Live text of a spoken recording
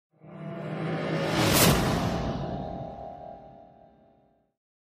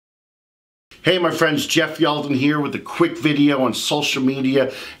Hey my friends, Jeff Yeldon here with a quick video on social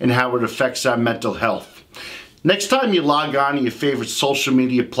media and how it affects our mental health. Next time you log on to your favorite social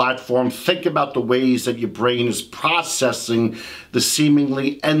media platform, think about the ways that your brain is processing the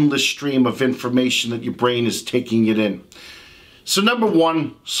seemingly endless stream of information that your brain is taking it in. So number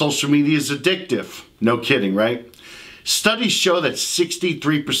one, social media is addictive. No kidding, right? Studies show that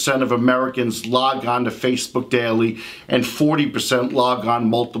 63% of Americans log on to Facebook daily and 40% log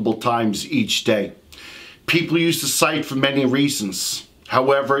on multiple times each day. People use the site for many reasons.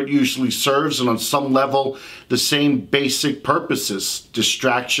 However, it usually serves, and on some level, the same basic purposes: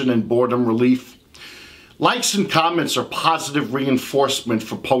 distraction and boredom relief. Likes and comments are positive reinforcement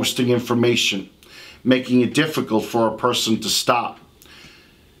for posting information, making it difficult for a person to stop.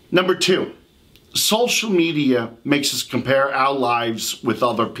 Number two, social media makes us compare our lives with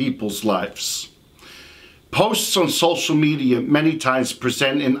other people's lives. Posts on social media many times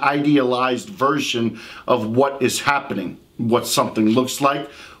present an idealized version of what is happening, what something looks like,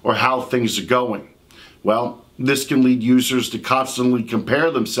 or how things are going. Well, this can lead users to constantly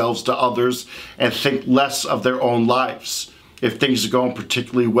compare themselves to others and think less of their own lives. If things are going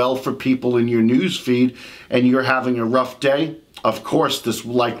particularly well for people in your news feed and you're having a rough day, of course, this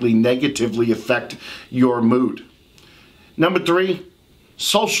will likely negatively affect your mood. Number three,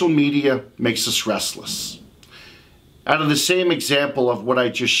 social media makes us restless. Out of the same example of what I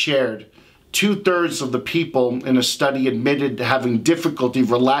just shared, 2/3 of the people in a study admitted to having difficulty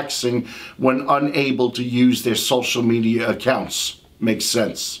relaxing when unable to use their social media accounts. Makes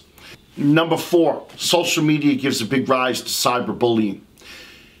sense. Number four, social media gives a big rise to cyberbullying.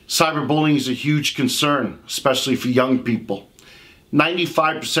 Cyberbullying is a huge concern, especially for young people.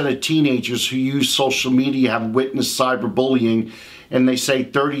 95% of teenagers who use social media have witnessed cyberbullying, and they say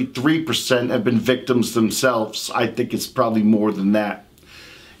 33% have been victims themselves. I think it's probably more than that.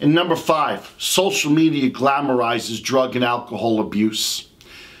 And number five, social media glamorizes drug and alcohol abuse.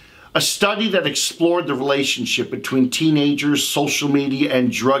 A study that explored the relationship between teenagers, social media,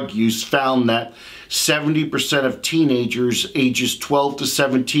 and drug use found that 70% of teenagers ages 12 to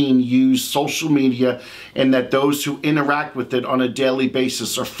 17 use social media, and that those who interact with it on a daily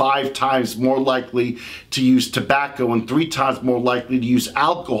basis are 5 times more likely to use tobacco and 3 times more likely to use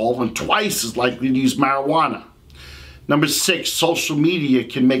alcohol and twice as likely to use marijuana. Number six, social media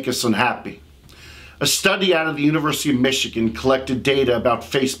can make us unhappy. A study out of the University of Michigan collected data about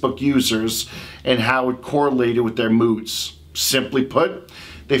Facebook users and how it correlated with their moods. Simply put,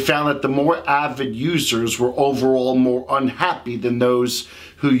 they found that the more avid users were overall more unhappy than those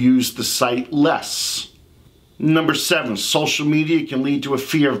who used the site less. Number seven, social media can lead to a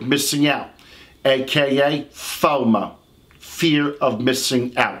fear of missing out, aka FOMO, fear of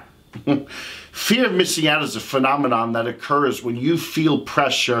missing out. Fear of missing out is a phenomenon that occurs when you feel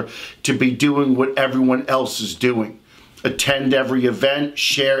pressure to be doing what everyone else is doing. Attend every event,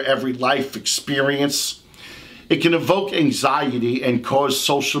 share every life experience. It can evoke anxiety and cause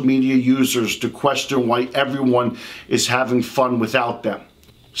social media users to question why everyone is having fun without them.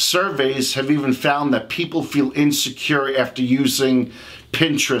 Surveys have even found that people feel insecure after using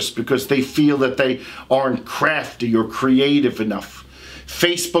Pinterest because they feel that they aren't crafty or creative enough.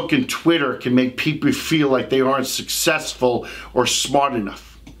 Facebook and Twitter can make people feel like they aren't successful or smart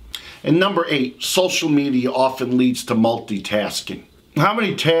enough. And number eight, social media often leads to multitasking. How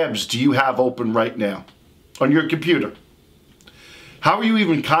many tabs do you have open right now on your computer? How are you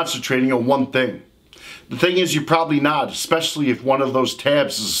even concentrating on one thing? The thing is, you're probably not, especially if one of those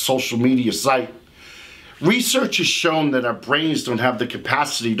tabs is a social media site. Research has shown that our brains don't have the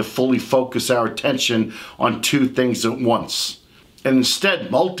capacity to fully focus our attention on 2 things at once. And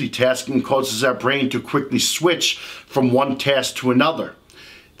instead, multitasking causes our brain to quickly switch from one task to another.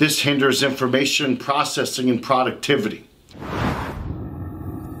 This hinders information processing and productivity.